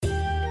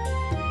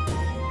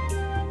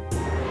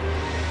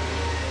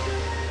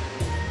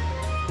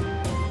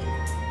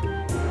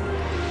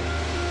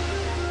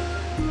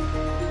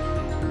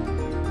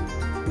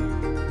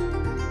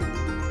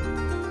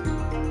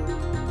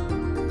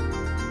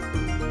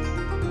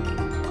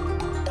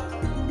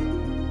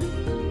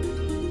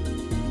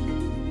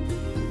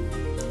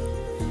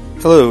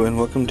Hello, and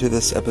welcome to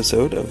this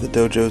episode of the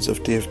Dojos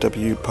of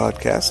DFW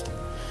podcast.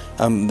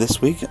 This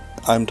week,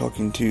 I'm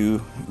talking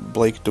to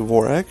Blake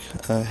Dvorak,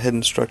 head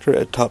instructor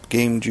at Top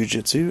Game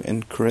Jiu-Jitsu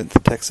in Corinth,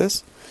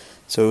 Texas,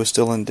 so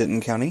still in Denton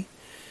County.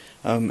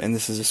 And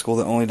this is a school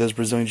that only does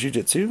Brazilian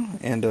Jiu-Jitsu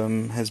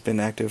and has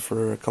been active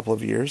for a couple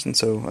of years, and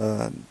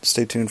so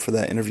stay tuned for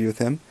that interview with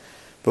him.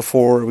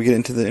 Before we get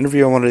into the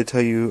interview, I wanted to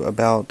tell you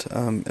about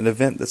an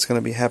event that's going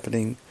to be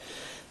happening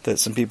that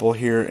some people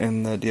here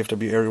in the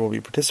DFW area will be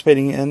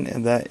participating in,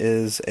 and that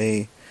is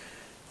a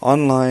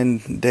online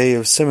day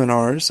of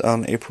seminars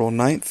on April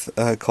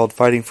 9th called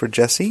Fighting for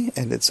Jessie,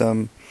 and it's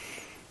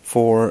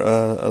for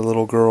a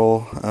little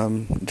girl,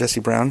 Jessie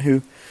Brown,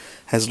 who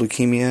has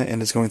leukemia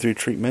and is going through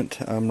treatment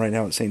right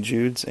now at St.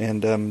 Jude's,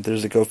 and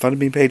there's a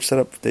GoFundMe page set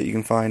up that you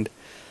can find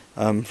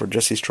for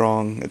Jessie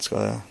Strong. It's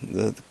kind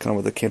of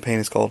what the campaign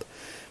is called.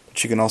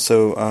 But you can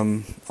also,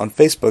 on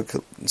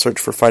Facebook, search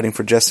for Fighting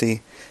for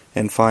Jessie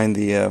and find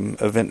the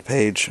event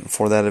page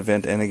for that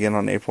event. And again,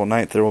 on April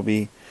 9th, there will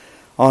be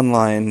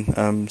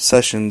online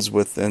sessions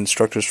with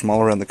instructors from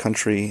all around the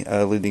country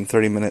leading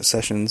 30-minute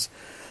sessions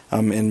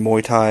in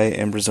Muay Thai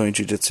and Brazilian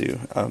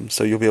Jiu-Jitsu.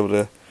 So you'll be able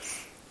to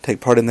take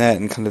part in that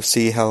and kind of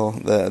see how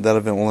that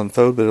event will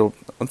unfold. But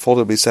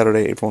it'll be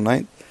Saturday, April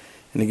 9th.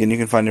 And again, you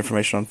can find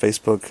information on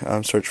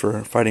Facebook. Search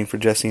for Fighting for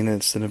Jessie, and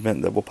it's an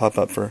event that will pop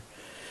up for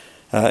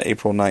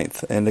April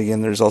 9th. And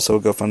again, there's also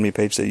a GoFundMe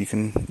page that you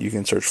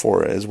can search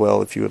for as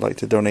well if you would like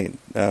to donate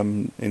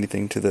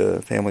anything to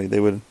the family. They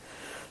would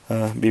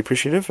be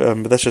appreciative.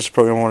 But that's just a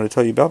program I wanted to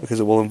tell you about because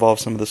it will involve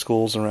some of the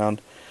schools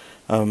around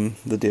the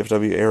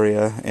DFW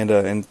area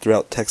and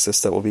throughout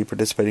Texas that will be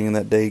participating in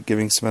that day,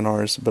 giving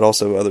seminars, but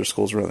also other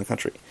schools around the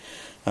country.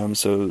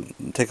 So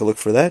take a look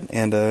for that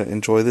and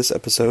enjoy this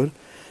episode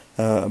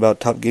about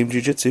Top Game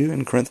Jiu-Jitsu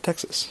in Corinth,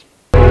 Texas.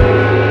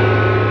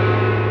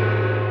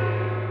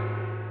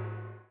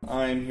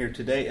 I'm here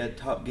today at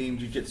Top Game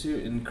Jiu-Jitsu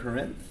in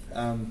Corinth,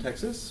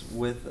 Texas,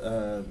 with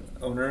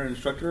owner and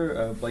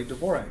instructor Blake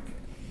Dvorak.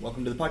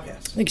 Welcome to the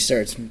podcast. Thanks,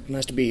 sir. It's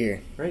nice to be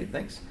here. Great,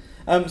 thanks.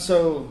 We're just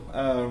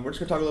going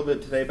to talk a little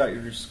bit today about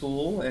your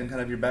school and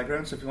kind of your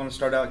background. So if you want to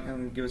start out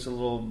and give us a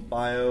little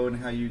bio and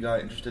how you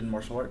got interested in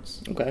martial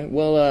arts. Okay.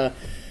 Well,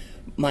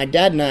 my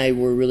dad and I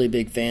were really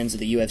big fans of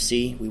the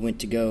UFC. We went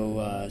to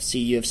go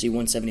see UFC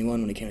 171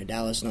 when it came to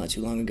Dallas not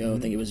too long ago. Mm-hmm. I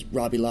think it was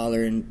Robbie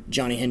Lawler and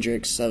Johnny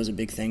Hendricks. That was a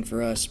big thing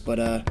for us.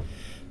 But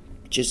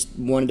just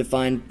wanted to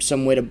find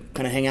some way to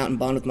kind of hang out and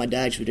bond with my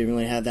dad because we didn't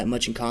really have that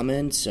much in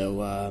common.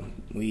 So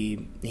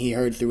he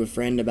heard through a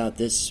friend about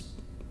this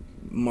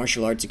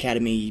martial arts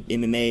academy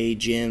MMA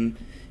gym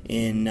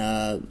in,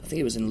 I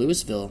think it was in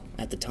Louisville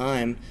at the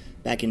time,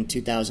 back in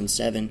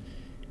 2007.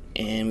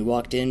 And we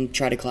walked in,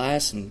 tried a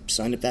class, and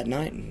signed up that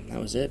night, and that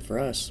was it for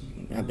us.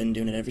 I've been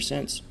doing it ever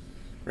since.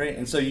 Right,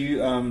 and so you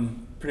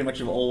pretty much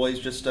have always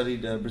just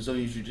studied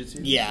Brazilian Jiu-Jitsu?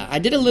 Yeah, I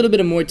did a little bit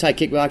of Muay Thai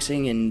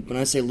kickboxing, and when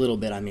I say a little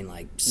bit, I mean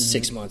like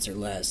 6 months or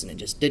less, and it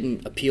just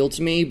didn't appeal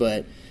to me,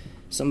 but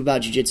something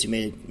about Jiu-Jitsu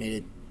made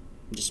it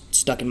just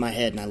stuck in my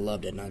head, and I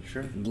loved it, and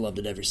I've loved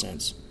it ever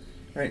since.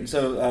 Right, and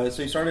so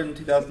you started in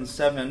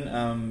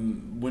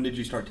 2007. When did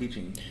you start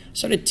teaching? I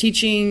started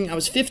teaching, I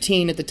was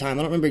 15 at the time.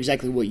 I don't remember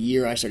exactly what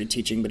year I started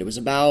teaching, but it was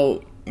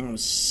about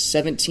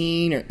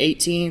 17 or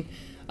 18.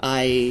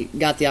 I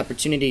got the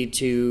opportunity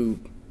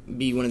to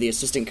be one of the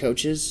assistant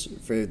coaches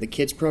for the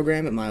kids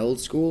program at my old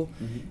school.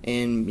 Mm-hmm.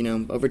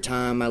 And, over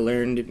time I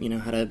learned,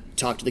 how to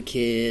talk to the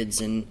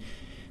kids and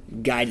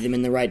guide them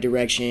in the right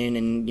direction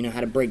and, how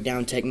to break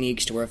down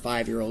techniques to where a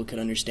 5-year-old could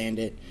understand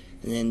it.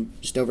 And then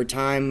just over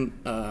time,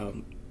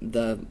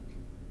 the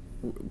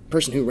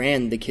person who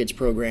ran the kids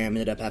program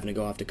ended up having to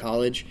go off to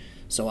college,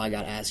 so I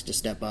got asked to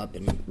step up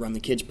and run the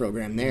kids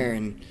program there,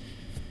 and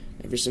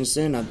ever since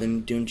then I've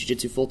been doing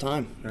jiu-jitsu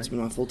full-time. Right. It's been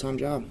my full-time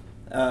job.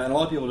 And a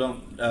lot of people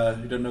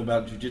who don't know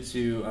about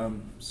jiu-jitsu,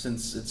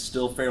 since it's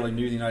still fairly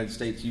new in the United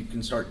States, you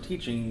can start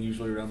teaching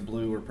usually around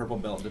blue or purple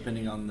belt,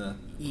 depending on the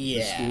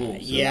school.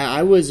 So. Yeah,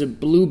 I was a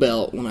blue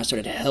belt when I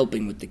started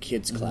helping with the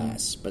kids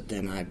class, but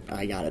then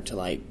I got up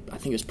to I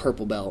think it was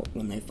purple belt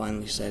when they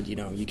finally said,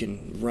 you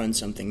can run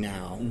something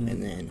now. Mm-hmm.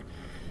 And then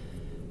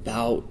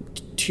about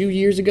 2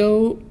 years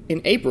ago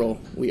in April,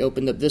 we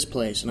opened up this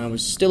place, and I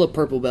was still a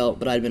purple belt,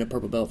 but I'd been a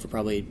purple belt for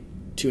probably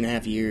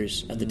 2.5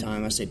 years at the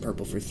time. I stayed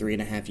purple for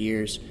 3.5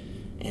 years,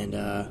 and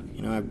I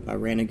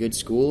ran a good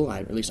school.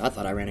 At least I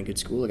thought I ran a good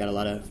school. I got a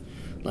lot of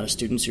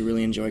students who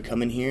really enjoy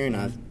coming here, and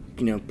I've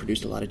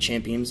produced a lot of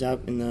champions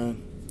out in the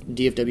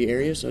DFW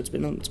area. So it's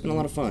been a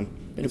lot of fun.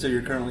 So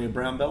you're currently a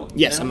brown belt?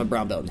 Yes, now? I'm a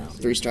brown belt now.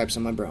 3 stripes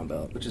on my brown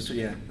belt. Which is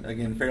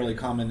again fairly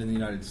common in the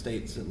United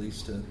States, at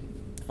least, to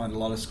find a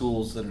lot of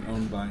schools that are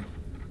owned by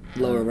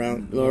lower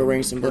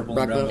ranks and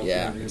black belt.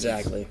 Yeah,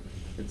 exactly.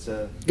 It's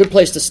a good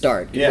place to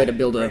start. Good way to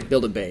build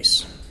a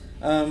base.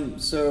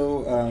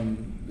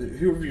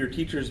 Who have your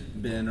teachers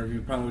been, or have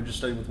you probably just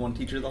studied with one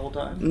teacher the whole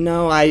time?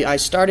 No, I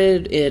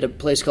started at a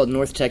place called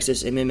North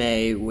Texas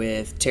MMA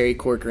with Terry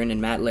Corcoran and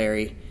Matt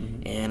Larry,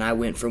 and I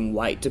went from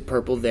white to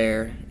purple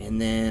there,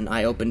 and then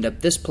I opened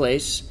up this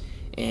place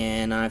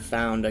and I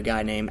found a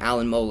guy named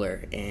Alan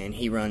Moeller, and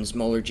he runs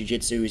Moeller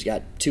Jiu-Jitsu. He's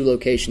got 2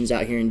 locations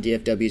out here in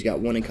DFW. He's got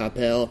one in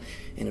Coppell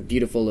and a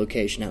beautiful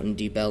location out in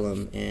Deep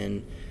Ellum,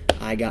 and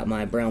I got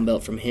my brown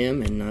belt from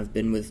him, and I've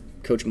been with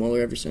Coach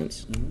Moeller ever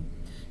since. Mm-hmm.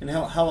 And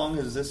how long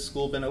has this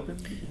school been open?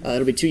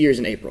 It'll be 2 years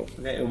in April.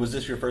 Okay, was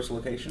this your first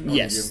location?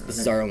 Yes, this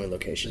is our only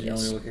location. Your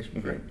yes. only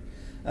location,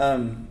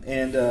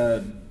 Mm-hmm.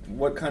 great.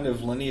 What kind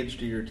of lineage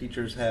do your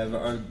teachers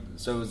have?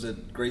 So is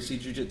it Gracie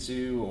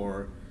Jiu-Jitsu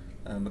or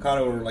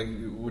Mikado, or like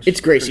which? It's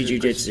Gracie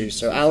Jiu-Jitsu.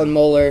 So Alan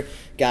Moeller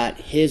got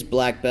his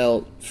black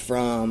belt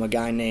from a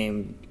guy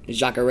named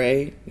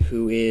Jacare,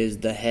 who is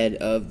the head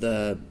of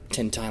the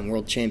 10-time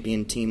world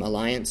champion Team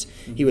Alliance.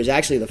 Mm-hmm. He was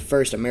actually the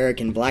first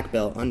American black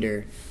belt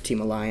under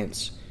Team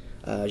Alliance.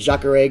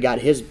 Jacare got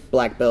his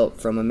black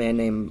belt from a man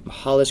named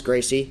Hollis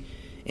Gracie,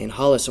 and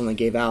Hollis only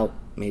gave out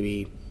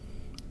maybe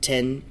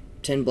 10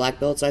 black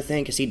belts, I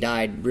think, because he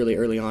died really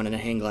early on in a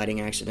hang gliding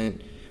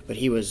accident. But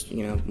he was,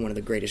 one of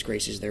the greatest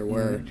Gracies there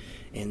were. Mm-hmm.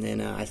 And then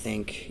I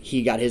think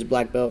he got his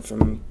black belt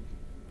from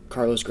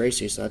Carlos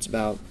Gracie, so that's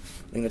about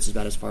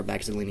as far back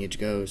as the lineage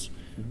goes.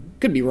 Mm-hmm.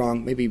 Could be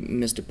wrong, maybe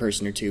missed a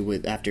person or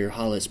two after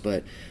Hollis,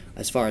 but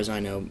as far as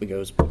I know, it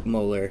goes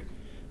Moeller,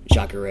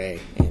 Jacare,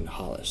 and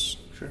Hollis.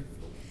 Sure.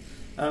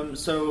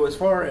 So as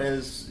far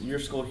as your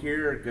school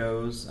here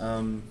goes,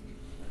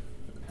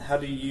 how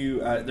do you?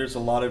 There's a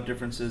lot of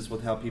differences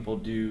with how people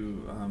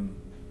do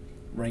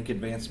rank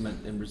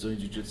advancement in Brazilian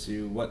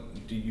Jiu-Jitsu.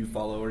 What do you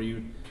follow? Are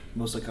you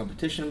mostly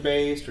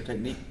competition-based or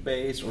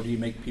technique-based, or do you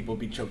make people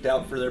be choked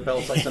out for their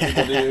belts like some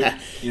people do?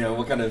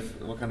 What kind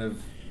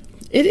of?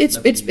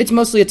 It's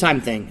mostly a time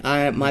thing.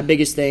 My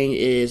biggest thing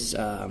is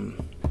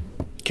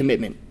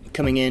commitment.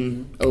 Coming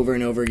in over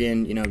and over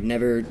again,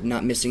 never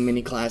not missing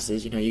many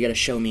classes. You got to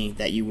show me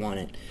that you want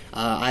it.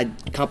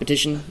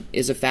 Competition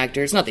is a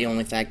factor. It's not the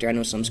only factor. I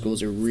know some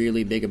schools are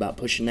really big about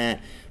pushing that,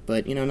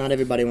 but not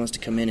everybody wants to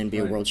come in and be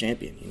a world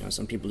champion.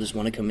 Some people just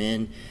want to come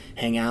in,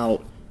 hang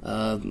out,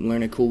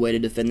 learn a cool way to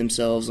defend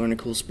themselves, learn a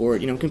cool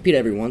sport. Compete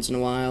every once in a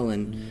while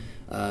and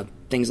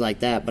things like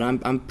that. But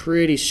I'm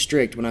pretty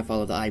strict when I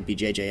follow the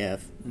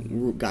IBJJF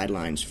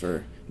guidelines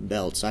for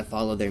belts. I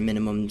follow their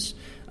minimums.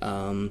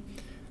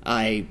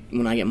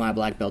 When I get my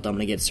black belt, I'm going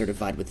to get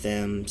certified with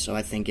them. So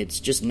I think it's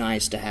just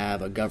nice to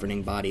have a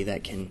governing body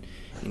that can,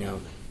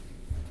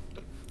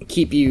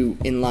 keep you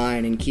in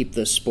line and keep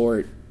the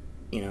sport,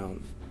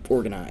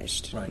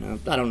 organized. Right.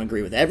 I don't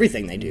agree with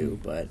everything they do,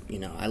 but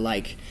I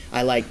like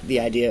the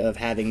idea of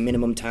having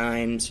minimum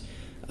times.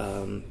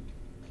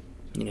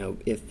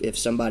 If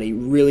somebody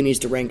really needs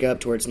to rank up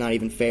to where it's not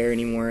even fair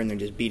anymore and they're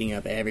just beating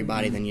up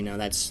everybody, then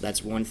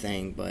that's one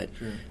thing. But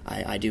sure.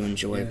 I do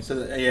enjoy it.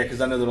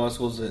 Because I know there are a lot of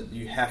schools that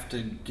you have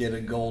to get a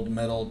gold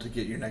medal to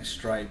get your next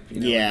stripe.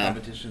 In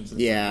competitions.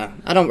 And stuff.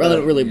 I don't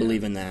really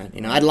believe in that.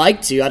 I'd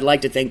like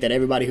to think that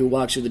everybody who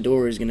walks through the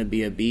door is going to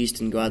be a beast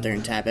and go out there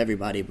and tap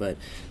everybody, but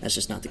that's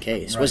just not the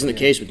case. It wasn't the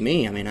case with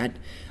me.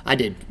 I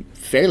did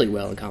fairly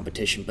well in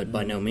competition, but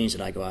by no means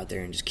did I go out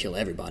there and just kill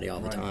everybody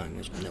all the time.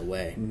 There's no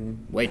way.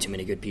 Way too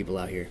many good people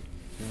out here.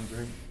 Yeah,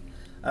 great.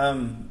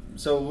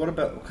 So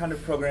what kind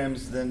of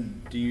programs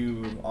then do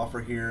you offer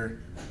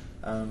here?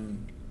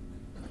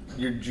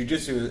 Your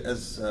jiu-jitsu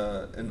as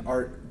an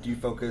art, do you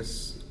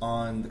focus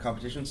on the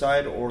competition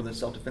side or the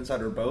self-defense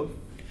side or both?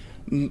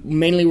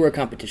 Mainly we're a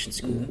competition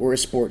school. We're a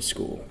sports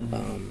school.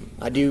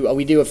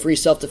 We do a free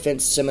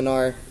self-defense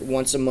seminar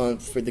once a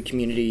month for the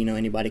community.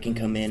 Anybody can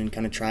come in and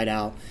kind of try it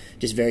out.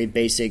 Just very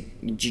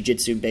basic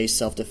jiu-jitsu based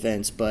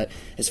self-defense. But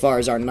as far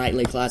as our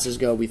nightly classes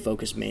go, we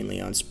focus mainly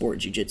on sport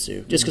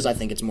jiu-jitsu just because I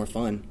think it's more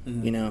fun.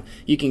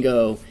 You can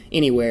go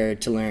anywhere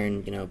to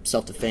learn,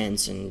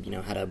 self-defense and,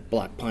 how to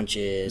block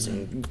punches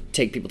and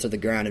take people to the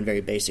ground in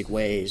very basic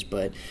ways.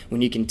 But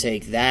when you can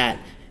take that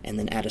and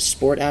then add a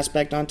sport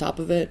aspect on top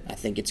of it, I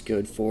think it's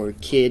good for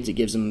kids. It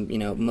gives them,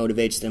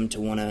 motivates them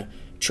to want to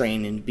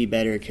train and be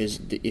better, because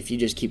if you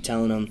just keep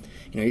telling them,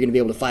 you're going to be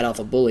able to fight off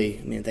a bully,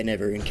 if they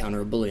never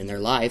encounter a bully in their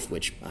life,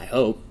 which I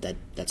hope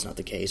that's not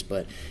the case,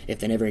 but if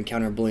they never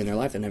encounter a bully in their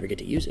life, they'll never get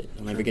to use it.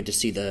 They'll never get to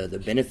see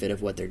the benefit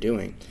of what they're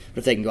doing. But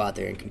if they can go out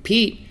there and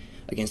compete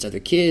against other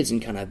kids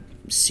and kind of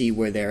see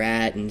where they're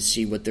at and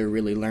see what they're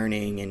really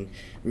learning and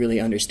really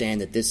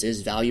understand that this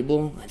is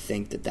valuable, I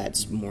think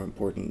that's more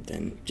important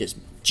than just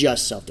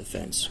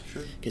self-defense.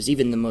 Because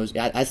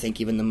I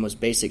think even the most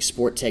basic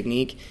sport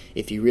technique,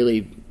 if you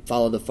really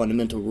follow the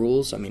fundamental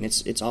rules,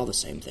 it's all the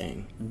same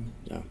thing.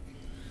 So.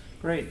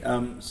 Great.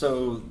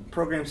 So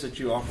programs that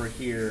you offer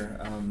here,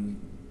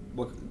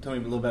 tell me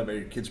a little bit about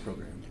your kids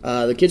program.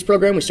 The kids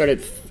program, we start at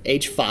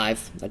age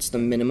 5. That's the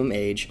minimum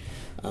age.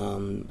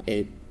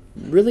 It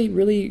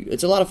really,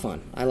 it's a lot of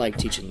fun. I like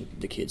teaching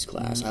the kids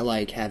class. I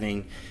like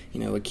having,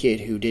 a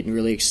kid who didn't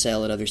really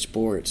excel at other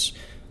sports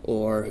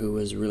or who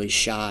was really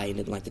shy and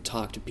didn't like to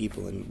talk to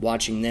people, and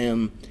watching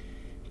them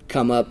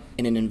come up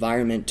in an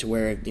environment to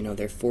where,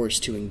 they're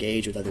forced to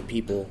engage with other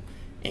people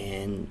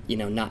and,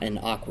 not in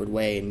an awkward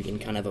way, and in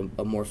kind of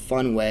a more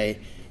fun way,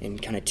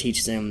 and kind of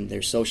teach them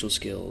their social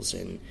skills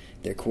and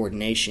their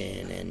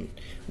coordination and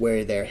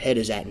where their head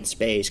is at in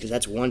space. Because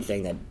that's one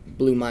thing that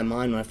blew my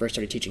mind when I first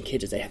started teaching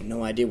kids, is they have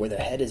no idea where their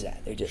head is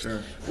at. They're just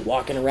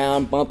walking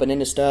around, bumping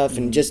into stuff,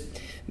 and just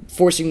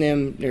forcing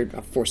them, or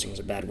forcing is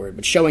a bad word,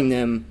 but showing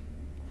them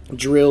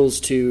drills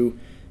to,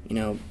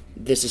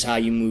 this is how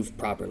you move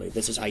properly.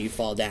 This is how you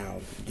fall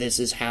down. This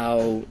is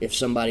how, if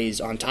somebody's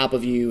on top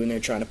of you and they're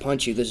trying to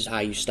punch you, this is how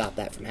you stop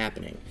that from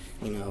happening.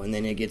 And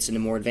then it gets into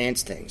more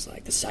advanced things,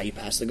 like this is how you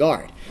pass the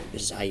guard.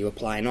 This is how you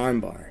apply an arm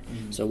bar.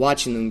 Mm-hmm. So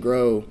watching them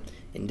grow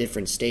in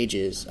different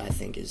stages, I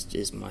think,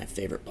 is my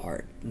favorite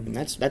part. Mm-hmm. And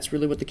that's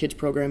really what the kids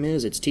program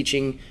is. It's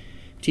teaching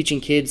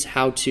kids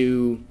how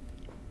to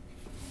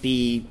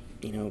be,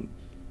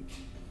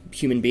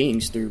 human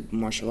beings through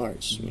martial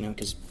arts.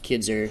 Because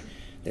kids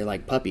they're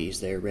like puppies.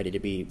 They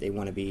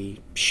want to be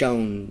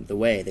shown the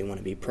way. They want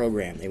to be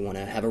programmed. They want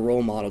to have a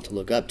role model to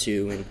look up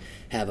to and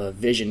have a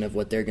vision of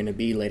what they're going to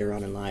be later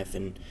on in life.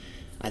 And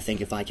I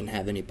think if I can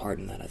have any part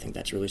in that, I think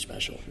that's really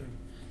special. Sure.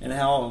 And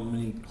how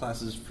many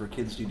classes for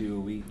kids do you do a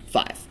week?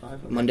 5. Okay.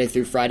 Monday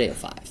through Friday at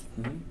 5.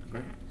 Mm-hmm.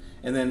 Great.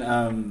 And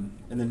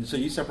then, so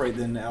you separate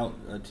then out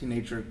a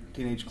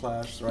teenage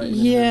class, right?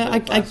 Yeah, I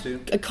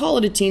call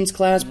it a teens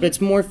class, but it's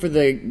more for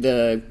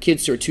the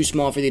kids who are too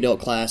small for the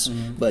adult class,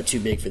 but too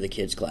big for the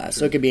kids class. Sure.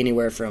 So it could be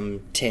anywhere from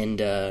 10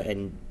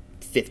 to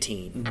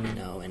 15,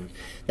 and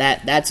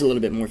that's a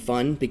little bit more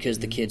fun because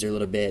the kids are a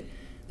little bit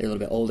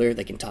older.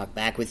 They can talk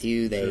back with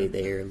you.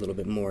 They're a little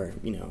bit more,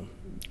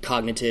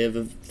 cognitive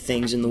of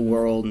things in the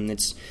world, and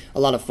it's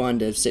a lot of fun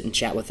to sit and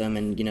chat with them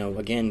and,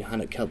 again,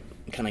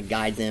 kind of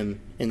guide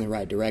them in the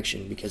right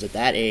direction, because at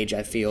that age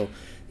I feel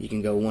you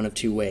can go one of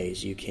two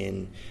ways. You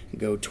can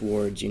go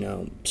towards,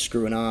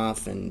 screwing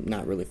off and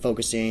not really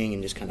focusing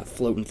and just kind of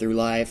floating through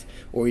life,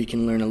 or you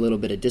can learn a little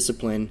bit of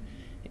discipline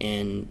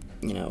and,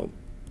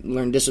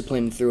 learn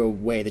discipline through a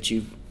way that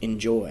you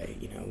enjoy.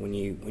 When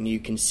you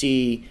can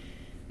see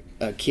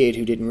a kid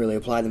who didn't really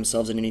apply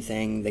themselves in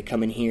anything, they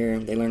come in here,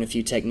 they learn a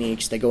few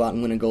techniques, they go out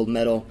and win a gold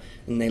medal,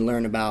 and they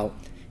learn about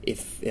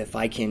if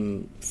I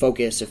can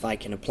focus, if I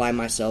can apply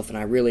myself, and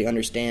I really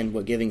understand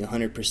what giving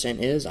 100%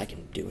 is, I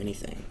can do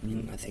anything. Mm-hmm.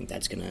 And I think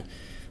that's going to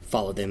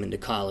follow them into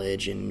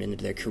college and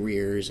into their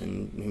careers,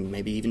 and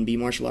maybe even be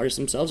martial artists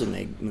themselves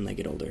when they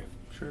get older.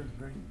 Sure,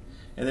 great.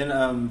 And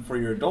then for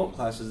your adult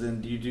classes,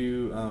 then do you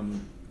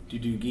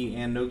do gi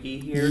and no gi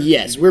here?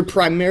 Yes, we're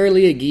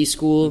primarily a gi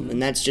school,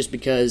 and that's just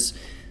because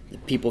the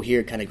people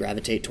here kind of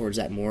gravitate towards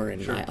that more,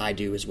 and sure. I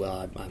do as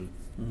well. I'm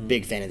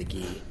big fan of the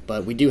gi,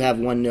 but we do have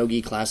one no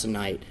gi class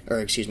a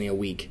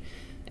week,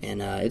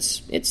 and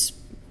it's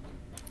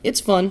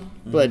fun,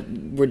 but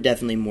we're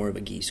definitely more of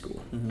a gi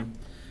school. Mm-hmm.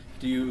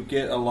 Do you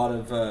get a lot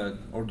of,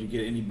 or do you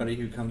get anybody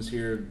who comes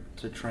here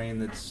to train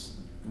that's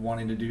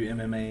wanting to do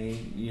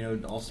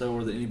MMA, also,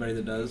 or anybody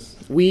that does?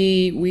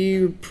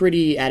 We're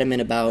pretty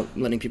adamant about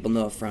letting people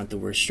know up front that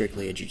we're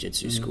strictly a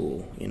jiu-jitsu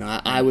school.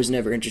 I was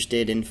never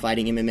interested in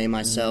fighting MMA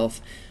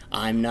myself.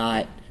 I'm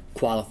not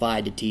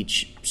qualified to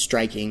teach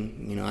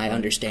striking. I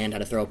understand how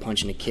to throw a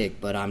punch and a kick,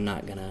 but I'm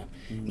not gonna,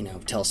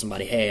 tell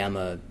somebody, hey, I'm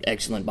a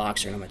excellent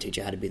boxer and I'm gonna teach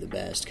you how to be the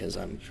best, because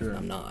I'm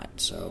not.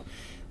 So,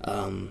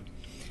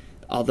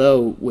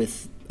 although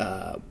with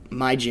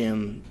my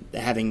gym,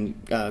 having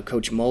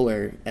Coach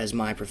Moeller as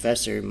my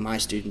professor, my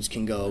students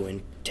can go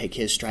and take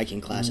his striking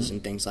classes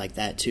and things like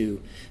that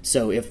too.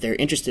 So if they're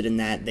interested in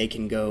that, they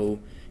can go,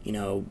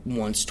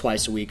 once,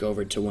 twice a week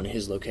over to one of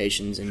his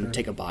locations and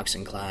take a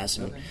boxing class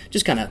and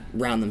just kind of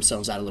round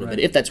themselves out a little bit,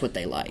 if that's what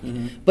they like.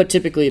 But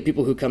typically,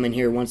 people who come in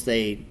here, once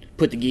they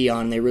put the gi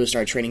on and they really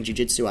start training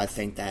jiu-jitsu, I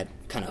think that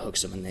kind of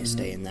hooks them and they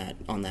stay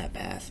on that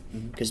path.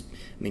 Because,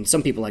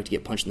 some people like to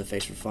get punched in the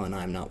face for fun.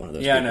 I'm not one of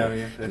those people. I know.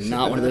 Yeah. I'm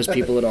not one of those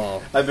people at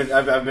all. I've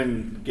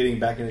been getting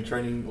back into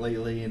training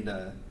lately, and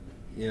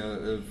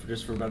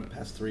just for about the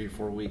past 3 or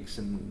 4 weeks,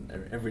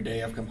 and every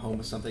day I've come home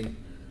with something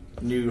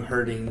new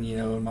hurting,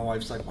 and my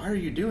wife's like, why are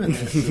you doing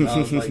this? And I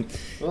was like,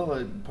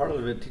 well, part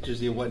of it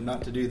teaches you what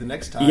not to do the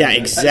next time. Yeah,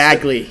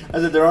 exactly. I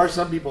said there are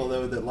some people,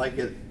 though, that like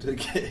it to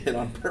get hit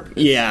on purpose.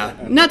 Yeah.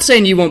 Not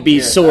saying you won't be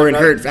sore and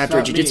hurt after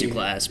a jiu-jitsu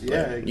class,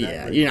 but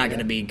you're not going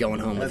to to be going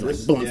home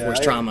with blunt force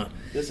trauma.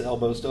 This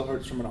elbow still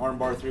hurts from an arm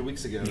bar 3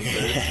 weeks ago.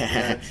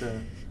 So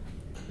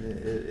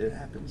it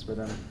happens.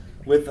 But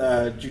with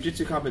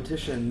jiu-jitsu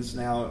competitions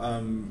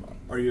now,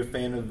 are you a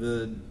fan of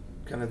the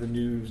kind of the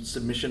new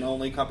submission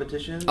only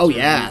competitions? Oh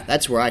yeah,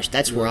 that's where I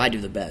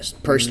do the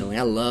best personally.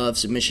 I love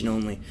submission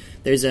only.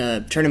 There's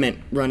a tournament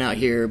run out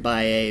here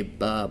by a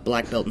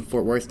black belt in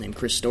Fort Worth named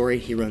Chris Story.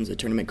 He runs a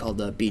tournament called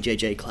the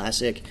BJJ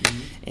Classic,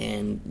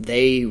 and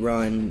they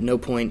run no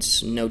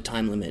points, no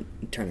time limit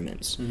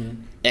tournaments.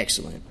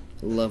 Excellent,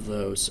 love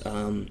those.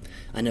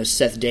 I know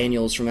Seth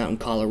Daniels from out in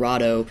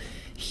Colorado.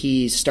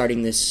 he's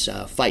starting this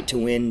Fight to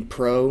Win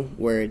Pro,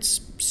 where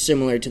it's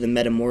similar to the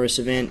Metamoris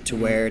event, to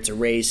where it's a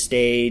raised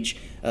stage.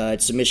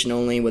 It's submission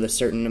only with a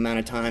certain amount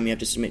of time. You have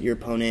to submit your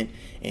opponent,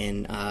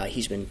 and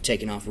he's been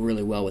taking off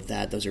really well with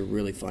that. Those are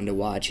really fun to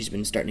watch. He's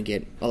been starting to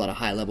get a lot of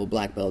high-level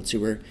black belts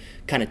who are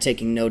kind of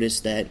taking notice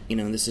that,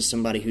 this is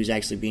somebody who's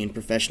actually being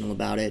professional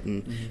about it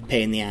and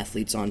paying the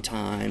athletes on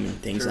time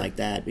and things like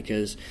that,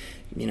 because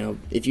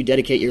if you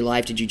dedicate your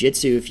life to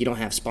jiu-jitsu, if you don't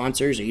have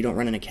sponsors or you don't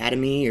run an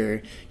academy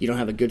or you don't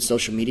have a good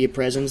social media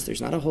presence,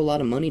 there's not a whole lot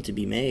of money to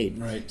be made.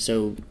 Right.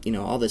 So,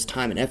 all this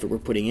time and effort we're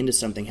putting into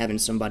something, having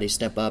somebody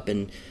step up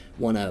and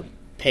want to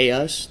pay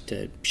us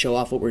to show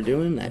off what we're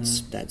doing,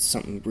 that's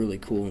something really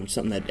cool and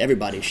something that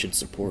everybody should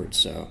support.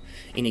 So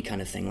any kind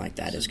of thing like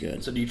that is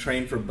good. So do you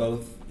train for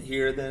both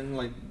here then?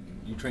 Like,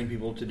 you train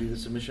people to do the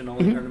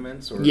submission-only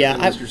tournaments, or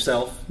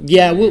yourself?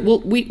 Yeah,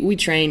 we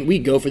train. We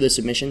go for the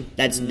submission.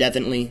 That's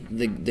definitely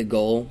the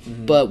goal.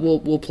 But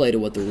we'll play to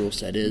what the rule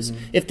set is.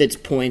 If it's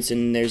points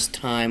and there's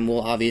time,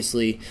 we'll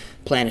obviously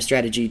plan a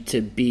strategy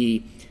to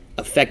be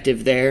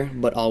effective there,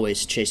 but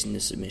always chasing the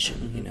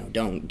submission.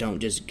 Don't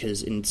just,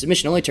 because in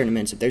submission-only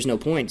tournaments, if there's no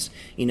points,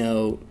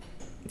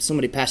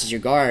 somebody passes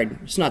your guard,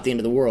 it's not the end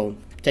of the world.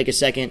 Take a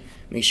second,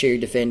 make sure you're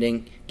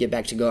defending, get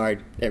back to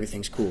guard,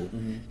 everything's cool.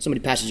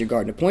 Somebody passes your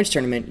guard in a points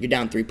tournament, you're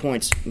down 3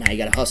 points, now you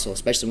got to hustle,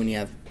 especially when you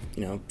have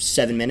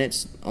 7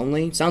 minutes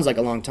only. Sounds like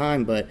a long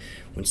time, but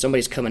when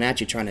somebody's coming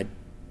at you trying to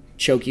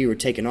choke you or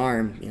take an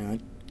arm,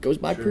 it goes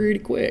by pretty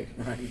quick.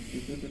 Right.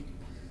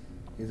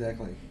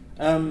 Exactly.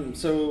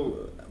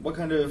 So what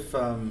kind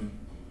of,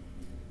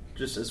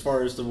 just as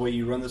far as the way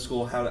you run the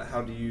school,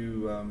 how do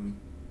you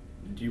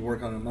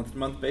work on a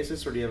month-to-month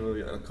basis, or do you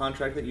have a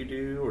contract that you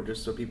do, or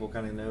just so people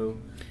kind of know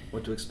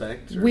what to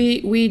expect? Or?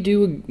 We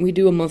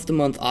do a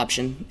month-to-month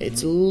option.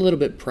 It's a little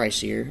bit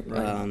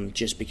pricier,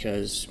 just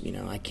because you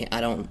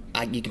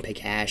can pay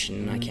cash,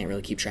 and I can't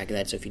really keep track of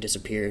that. So if you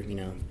disappear,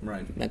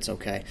 that's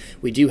okay.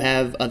 We do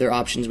have other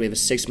options. We have a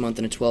 6-month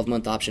and a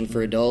 12-month option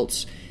for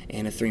adults,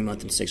 and a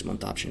 3-month and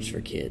 6-month options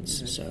for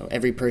kids. So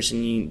every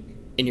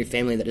person in your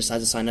family that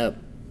decides to sign up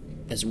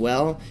as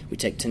well, we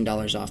take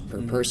 $10 off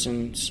per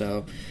person.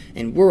 So,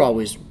 and we're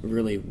always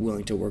really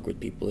willing to work with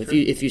people.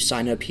 If you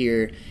sign up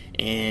here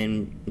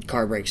and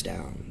car breaks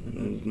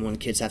down, one of the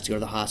kids have to go to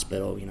the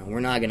hospital,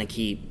 we're not going to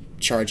keep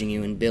charging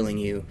you and billing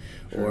you,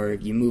 or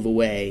you move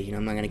away,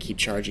 I'm not going to keep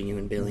charging you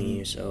and billing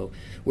you. So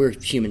we're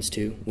humans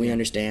too. We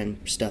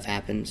understand stuff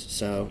happens.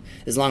 So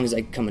as long as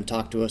they come and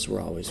talk to us,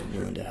 we're always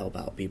willing to help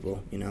out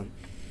people.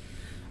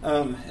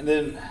 And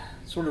then,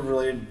 sort of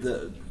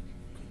related,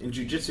 in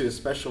jiu-jitsu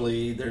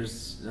especially,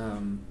 there's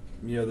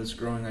this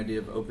growing idea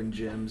of open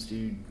gyms. Do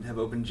you have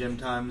open gym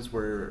times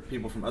where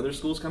people from other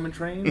schools come and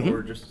train,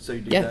 or just so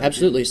you do that? Yeah,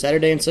 absolutely.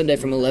 Saturday and Sunday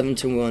from 11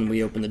 to 1,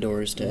 we open the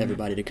doors to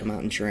everybody to come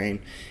out and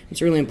train.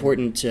 It's really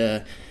important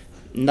to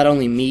not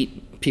only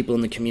meet people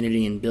in the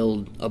community and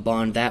build a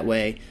bond that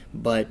way,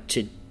 but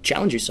to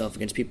challenge yourself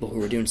against people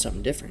who are doing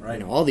something different.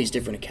 Right. All these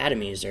different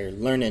academies are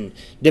learning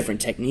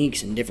different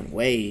techniques and different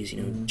ways.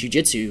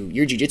 Jiu-jitsu,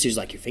 your jiu-jitsu is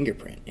like your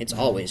fingerprint. It's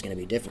always going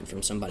to be different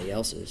from somebody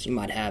else's. You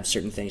might have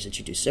certain things that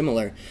you do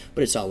similar,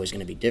 but it's always going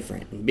to be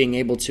different. And being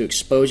able to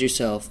expose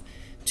yourself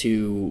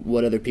to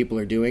what other people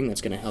are doing, that's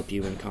going to help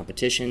you in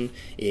competition.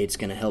 It's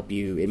going to help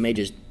you. It may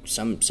just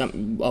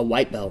a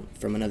white belt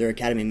from another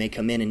academy may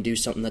come in and do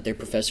something that their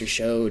professor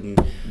showed, and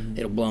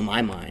it'll blow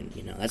my mind.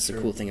 That's the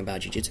cool thing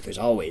about jiu-jitsu. There's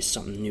always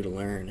something new to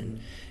learn,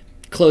 and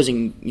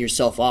closing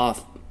yourself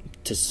off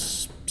to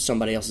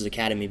somebody else's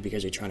academy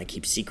because you're trying to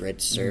keep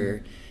secrets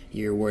or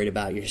you're worried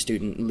about your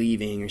student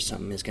leaving or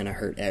something is going to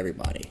hurt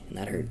everybody, and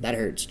that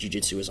hurts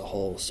jiu-jitsu as a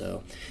whole.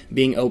 So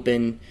being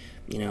open,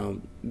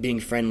 being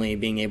friendly,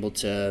 being able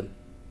to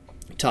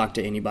talk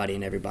to anybody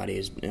and everybody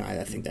is,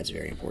 I think that's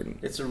very important.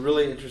 It's a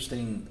really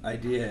interesting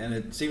idea, and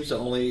it seems to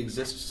only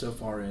exist so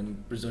far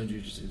in Brazilian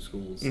Jiu-Jitsu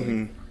schools.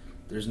 Like,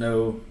 there's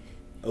no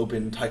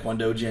open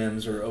Taekwondo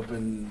gyms or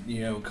open,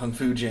 Kung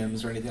Fu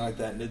gyms or anything like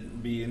that. And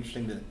it'd be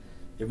interesting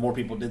if more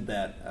people did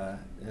that.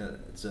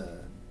 It's an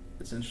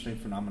interesting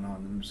phenomenon.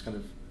 I'm just kind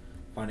of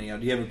finding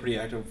out. Do you have a pretty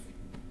active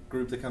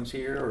group that comes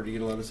here, or do you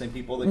get a lot of the same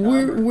people that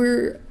come?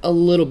 We're a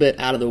little bit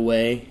out of the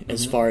way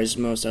as far as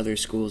most other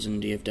schools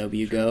in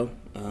DFW go.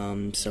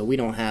 So we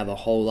don't have a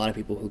whole lot of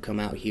people who come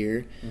out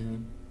here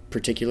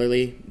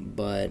particularly,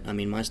 but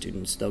my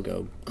students, they'll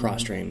go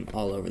cross-train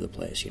all over the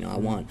place.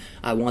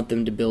 I want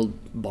them to build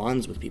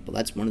bonds with people.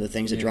 That's one of the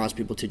things that draws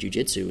people to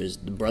jiu-jitsu is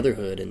the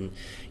brotherhood, and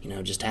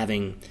just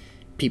having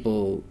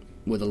people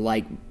with a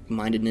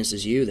like-mindedness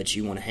as you that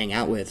you want to hang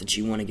out with, that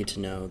you want to get to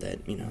know. That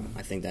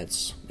I think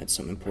that's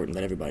something important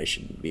that everybody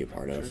should be a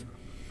part of.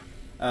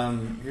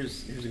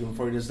 Here's a good one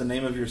for you. Does the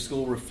name of your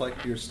school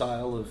reflect your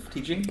style of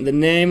teaching? The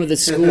name of the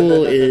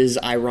school is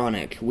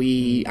Ironic.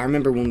 I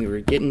remember when we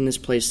were getting this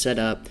place set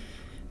up,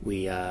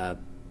 we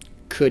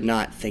could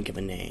not think of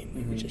a name.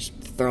 We were just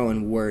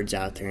throwing words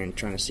out there and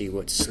trying to see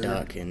what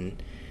stuck.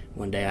 And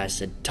one day I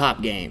said,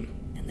 Top Game.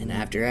 And then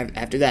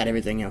after that,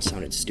 everything else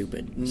sounded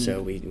stupid.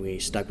 So we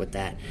stuck with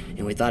that.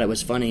 And we thought it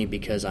was funny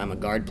because I'm a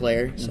guard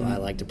player, so I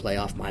like to play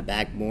off my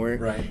back more.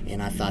 Right.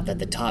 And I thought that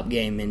the top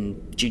game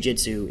in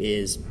jiu-jitsu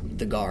is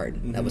the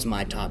guard. That was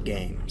my top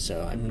game.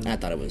 So I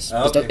thought it was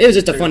it was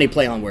just a funny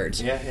play on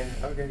words. Yeah.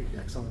 Okay.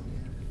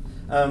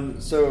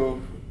 Excellent.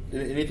 So,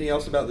 anything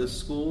else about this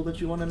school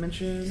that you want to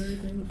mention or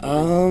anything?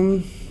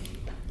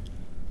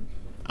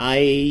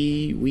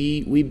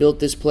 We built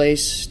this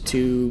place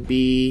to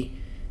be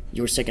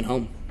your second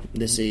home.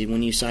 This is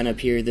when you sign up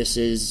here. This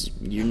is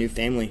your new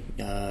family.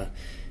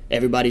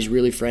 Everybody's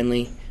really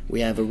friendly.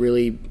 We have a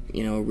really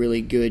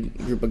good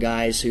group of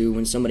guys who,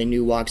 when somebody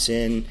new walks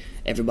in,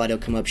 everybody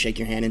will come up, shake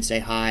your hand, and say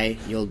hi.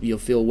 You'll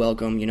feel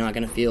welcome. You're not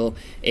going to feel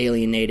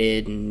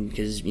alienated, and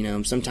because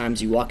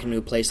sometimes you walk into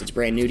a place that's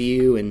brand new to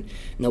you, and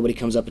nobody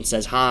comes up and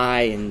says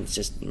hi, and it's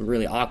just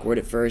really awkward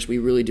at first. We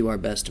really do our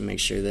best to make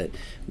sure that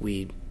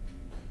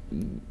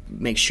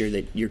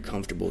you're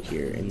comfortable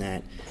here, and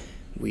that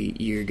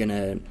you're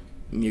gonna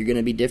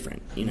be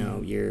different.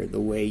 The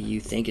way you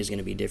think is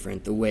gonna be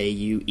different. The way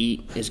you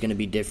eat is gonna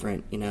be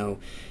different.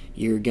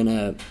 You're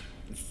gonna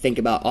think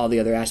about all the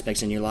other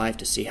aspects in your life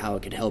to see how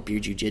it could help your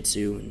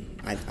jiu-jitsu, and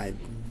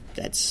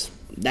that's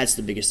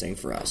the biggest thing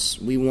for us.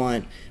 We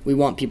want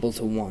people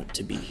to want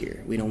to be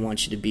here. We don't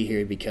want you to be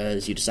here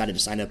because you decided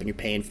to sign up and you're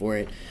paying for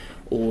it,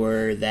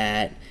 or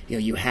that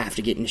you have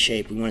to get in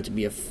shape. We want it to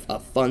be a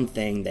fun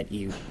thing that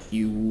you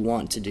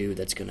want to do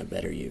that's going to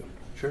better you.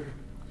 Sure.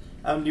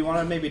 Do you want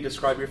to maybe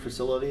describe your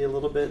facility a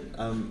little bit?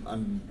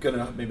 I'm going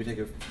to maybe take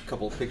a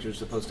couple of pictures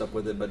to post up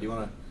with it, but do you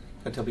want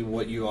to tell people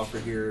what you offer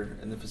here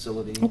in the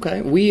facility?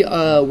 Okay.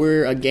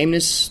 We're a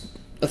Gameness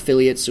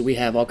affiliate, so we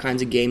have all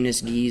kinds of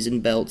Gameness gis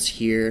and belts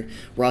here.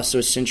 We're also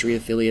a Century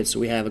affiliate, so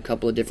we have a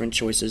couple of different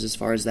choices as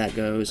far as that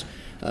goes.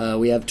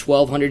 We have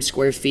 1,200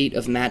 square feet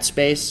of mat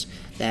space.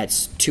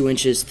 That's 2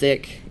 inches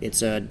thick.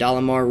 It's a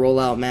Dalamar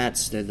rollout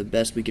mats. They're the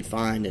best we could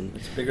find, and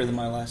it's bigger than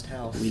my last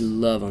house. We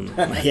love them.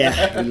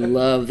 Yeah, we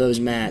love those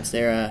mats.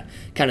 They're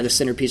kind of the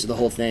centerpiece of the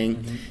whole thing.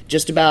 Mm-hmm.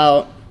 Just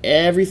about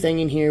everything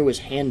in here was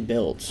hand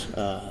built.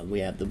 We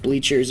have the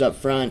bleachers up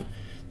front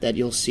that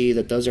you'll see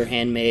that those are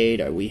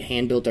handmade. We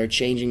hand built our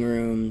changing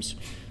rooms.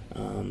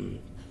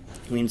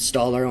 We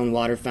installed our own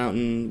water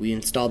fountain. We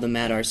installed the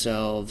mat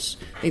ourselves.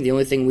 I think the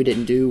only thing we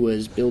didn't do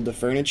was build the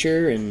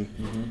furniture and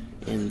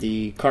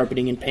the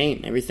carpeting and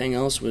paint. Everything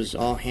else was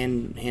all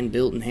hand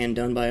built and hand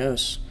done by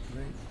us.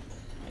 Right.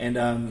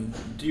 And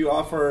do you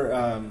offer?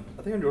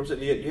 I think on your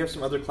website you have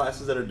some other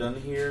classes that are done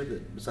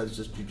here besides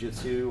just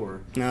jiu-jitsu,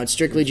 or? No, it's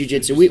strictly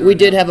jiu-jitsu. We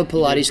did have a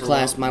Pilates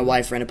class. My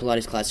wife ran a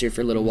Pilates class here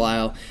for a little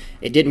while.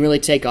 It didn't really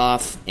take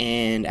off,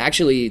 and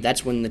actually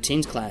that's when the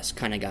teens class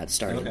kind of got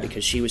started,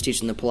 because she was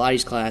teaching the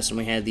Pilates class, and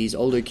we had these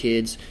older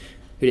kids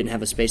who didn't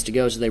have a space to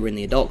go, so they were in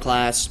the adult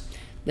class.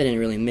 They didn't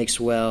really mix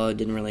well. It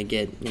didn't really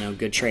get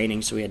good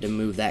training, so we had to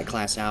move that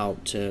class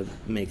out to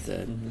make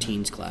the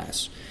teens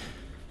class.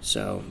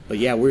 So, but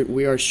yeah,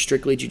 we are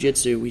strictly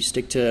jiu-jitsu. We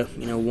stick to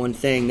one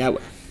thing.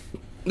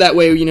 That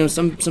way,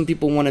 some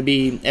people want to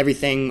be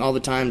everything all the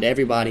time to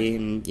everybody,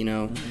 and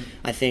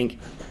I think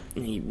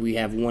we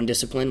have one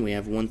discipline, we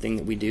have one thing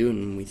that we do,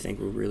 and we think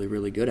we're really,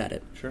 really good at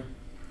it. Sure.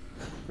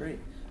 Great.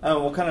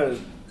 Well, kind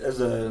of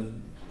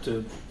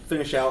to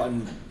finish out,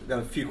 and got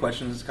a few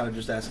questions, kind of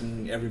just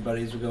asking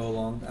everybody as we go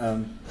along.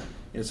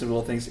 Some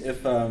little things.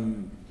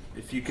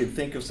 If you could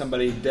think of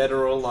somebody dead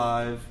or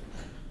alive,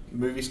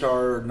 movie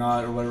star or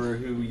not, or whatever,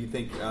 who you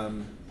think,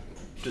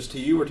 just to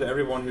you or to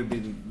everyone, who'd be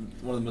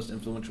one of the most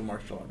influential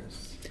martial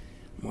artists?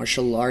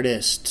 Martial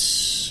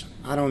artists,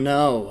 I don't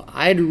know.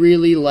 I'd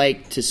really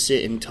like to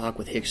sit and talk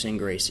with Rickson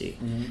Gracie.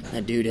 Mm-hmm.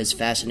 That dude has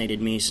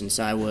fascinated me since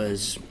I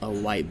was a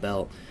white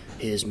belt.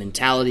 His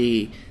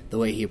mentality, the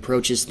way he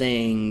approaches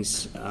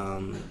things,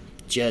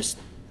 just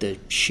the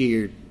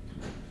sheer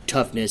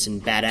toughness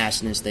and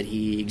badassness that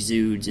he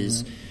exudes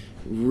is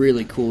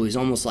really cool. He's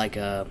almost like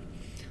a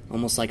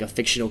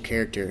fictional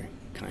character,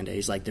 kind of.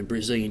 He's like the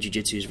Brazilian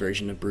Jiu-Jitsu's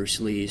version of Bruce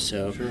Lee.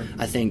 So sure.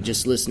 I think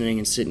just sitting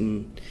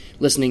and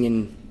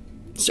listening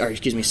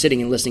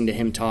to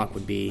him talk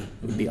would be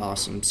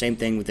awesome. Same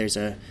thing with, there's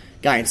a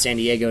guy in San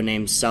Diego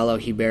named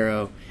Saulo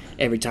Ribeiro.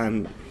 Every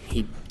time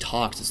he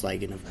talks, it's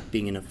like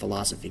being in a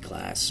philosophy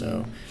class.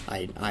 So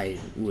I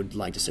would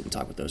like to sit and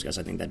talk with those guys.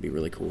 I think that'd be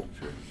really cool.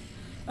 Sure.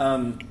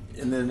 And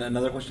then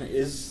another question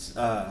is,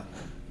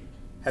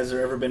 has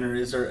there ever been, or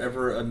is there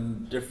ever a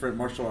different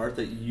martial art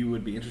that you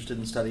would be interested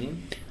in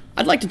studying?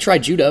 I'd like to try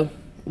judo.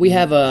 We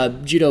have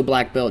a judo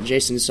black belt,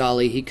 Jason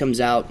Solly. He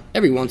comes out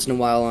every once in a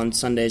while on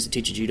Sundays to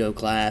teach a judo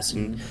class,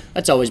 and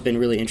that's always been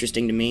really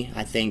interesting to me.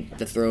 I think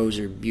the throws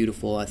are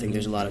beautiful. I think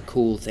there's a lot of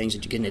cool things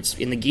that you can. It's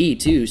in the gi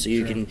too, so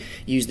you can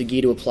use the gi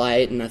to apply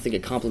it, and I think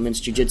it complements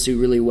jiu-jitsu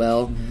really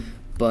well.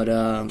 But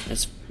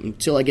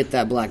until I get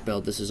that black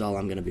belt, this is all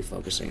I'm going to be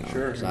focusing on.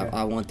 Sure.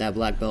 I want that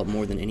black belt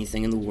more than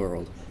anything in the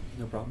world.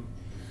 No problem.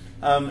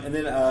 And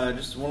then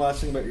just one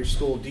last thing about your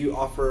school. Do you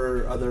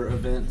offer other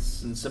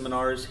events and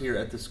seminars here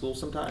at the school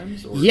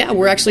sometimes? Or yeah,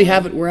 we're actually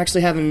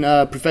having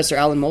Professor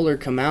Alan Moeller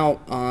come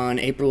out on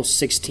April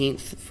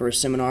 16th for a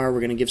seminar. We're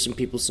going to give some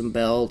people some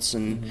belts,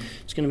 and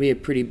it's going to be a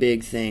pretty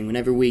big thing.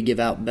 Whenever we give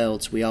out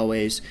belts, we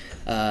always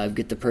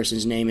get the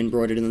person's name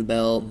embroidered in the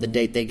belt, the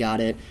date they got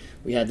it.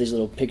 We have these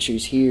little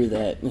pictures here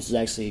that this is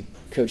actually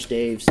Coach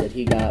Dave's that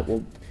he got.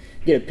 We'll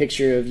get a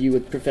picture of you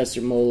with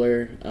Professor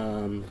Moeller.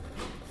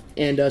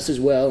 And us as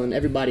well, and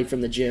everybody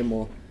from the gym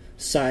will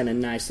sign a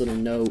nice little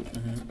note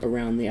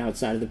around the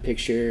outside of the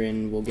picture,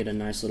 and we'll get a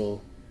nice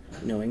little,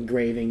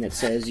 engraving that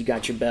says you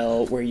got your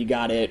belt, where you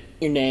got it,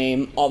 your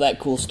name, all that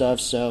cool stuff.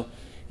 So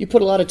you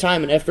put a lot of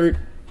time and effort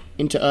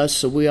into us,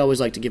 so we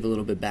always like to give a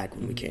little bit back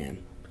when we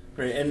can.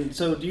 Great. And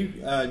so do you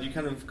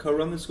kind of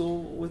co-run the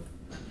school with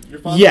your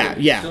father?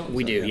 Yeah,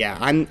 we do. Yeah,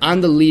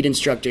 I'm the lead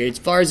instructor. As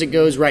far as it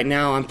goes right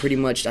now, I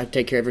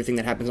take care of everything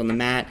that happens on the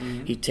mat.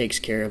 He takes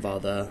care of all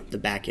the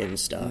back end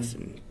stuff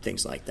and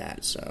things like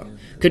that. So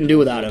couldn't do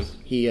without him.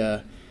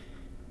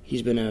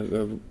 He's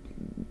been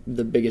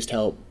the biggest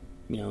help,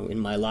 in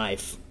my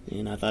life,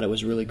 and I thought it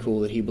was really cool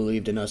that he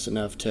believed in us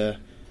enough to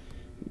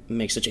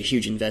make such a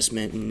huge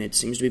investment, and it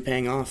seems to be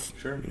paying off.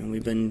 Sure.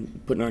 We've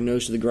been putting our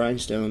nose to the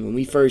grindstone. When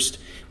we first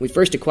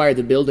acquired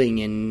the building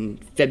in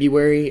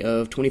February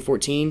of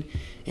 2014,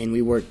 and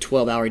we worked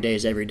 12-hour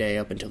days every day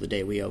up until the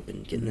day we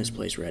opened, getting this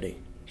place ready.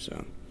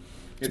 So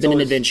it's been an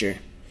adventure.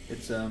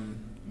 It's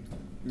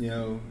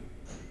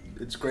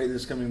it's great that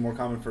it's becoming more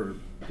common for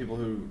people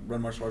who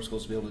run martial arts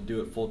schools to be able to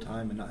do it full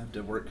time and not have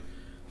to work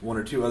one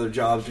or two other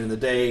jobs during the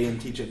day and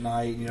teach at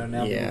night.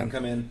 Now people can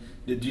come in.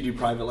 Do you do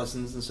private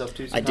lessons and stuff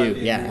too? I do.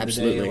 Yeah,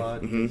 absolutely.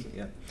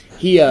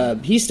 Yeah.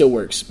 He still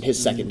works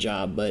his second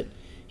job, but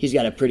he's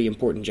got a pretty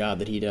important job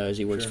that he does.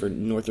 He works for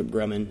Northrop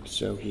Grumman,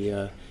 so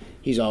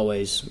he's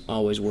always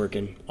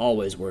working.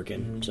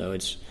 So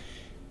it's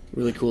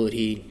really cool that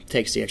he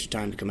takes the extra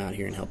time to come out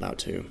here and help out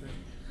too.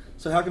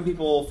 So how can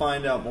people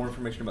find out more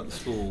information about the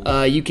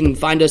school? You can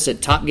find us at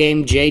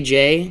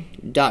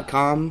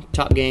topgamejj.com,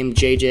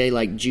 topgamejj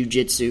like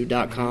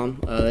jujitsu.com.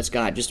 That's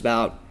got just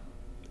about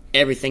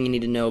everything you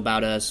need to know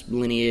about us,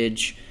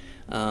 lineage,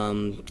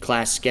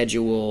 class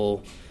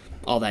schedule,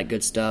 all that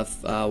good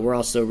stuff. We're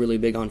also really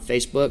big on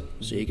Facebook,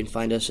 so you can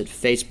find us at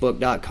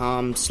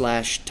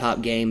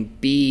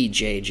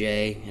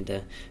facebook.com/topgamebjj. Had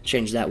to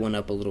change that one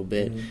up a little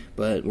bit,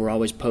 but we're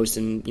always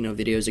posting,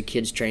 videos of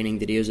kids training,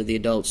 videos of the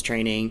adults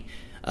training,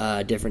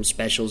 different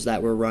specials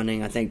that we're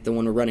running. I think the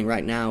one we're running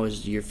right now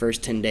is your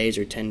first 10 days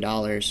or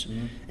 $10.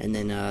 And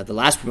then the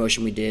last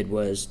promotion we did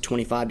was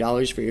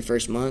 $25 for your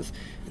first month,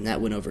 and that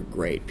went over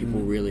great. People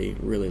really,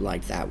 really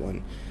liked that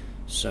one.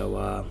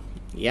 So,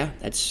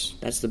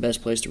 that's the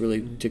best place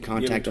to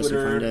contact us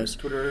and find us.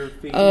 Twitter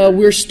feed?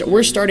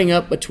 We're starting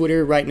up a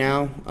Twitter right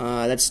now.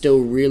 That's still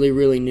really,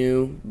 really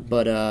new,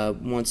 but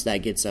once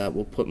that gets up,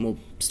 we'll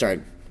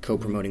start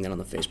co-promoting that on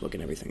the Facebook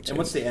and everything too. And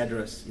what's the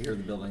address here in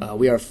the building?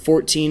 We are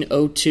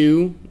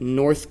 1402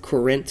 North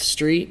Corinth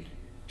Street,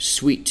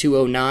 Suite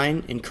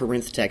 209 in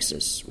Corinth,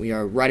 Texas. We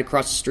are right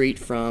across the street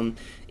from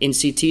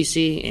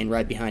NCTC and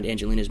right behind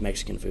Angelina's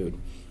Mexican Food.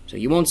 So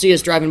you won't see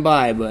us driving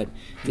by, but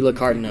if you look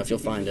hard enough, you'll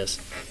find us.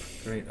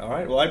 Great. All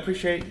right. Well, I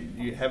appreciate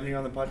you having you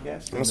on the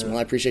podcast. Awesome. Well,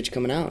 I appreciate you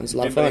coming out. It's a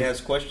lot of fun. fun. If anybody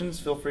has questions,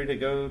 feel free to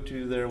go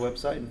to their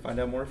website and find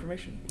out more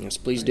information. Yes,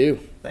 please do.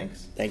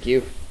 Thanks. Thank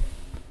you.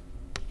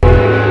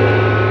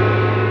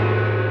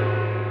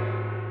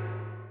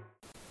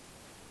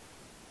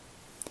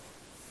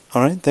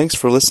 All right, thanks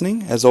for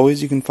listening. As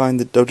always, you can find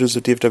the Dojos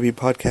of DFW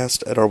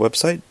podcast at our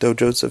website,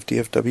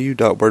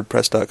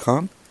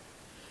 dojosofdfw.wordpress.com. You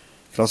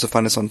can also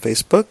find us on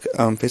Facebook,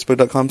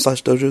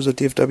 facebook.com/Dojos of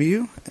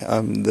DFW.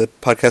 The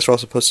podcasts are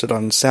also posted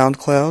on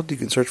SoundCloud. You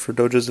can search for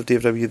Dojos of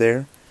DFW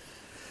there.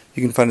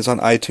 You can find us on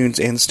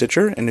iTunes and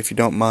Stitcher, and if you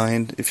don't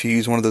mind, if you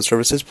use one of those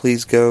services,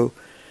 please go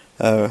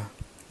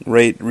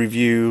rate,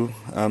 review,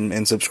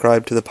 and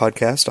subscribe to the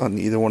podcast on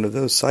either one of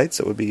those sites.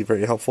 It would be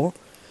very helpful.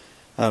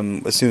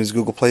 As soon as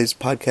Google Play's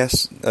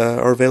podcasts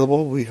are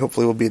available, we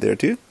hopefully will be there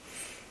too.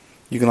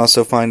 You can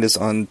also find us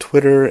on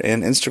Twitter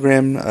and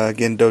Instagram,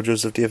 again,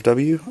 Dojos of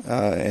DFW,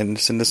 and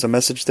send us a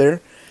message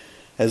there.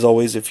 As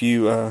always, if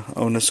you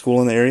own a school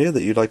in the area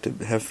that you'd like to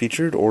have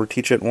featured or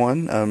teach at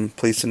one,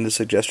 please send us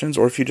suggestions.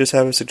 Or if you just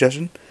have a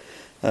suggestion,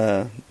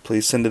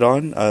 please send it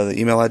on. The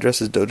email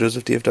address is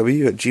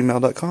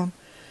dojosofdfw@gmail.com,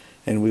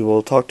 and we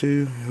will talk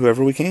to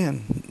whoever we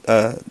can.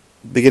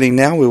 Beginning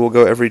now, we will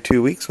go every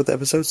 2 weeks with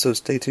episodes, so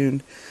stay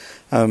tuned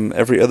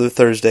every other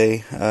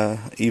Thursday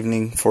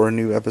evening for a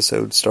new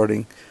episode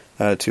starting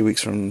 2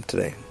 weeks from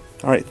today.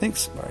 All right,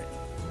 thanks. All right.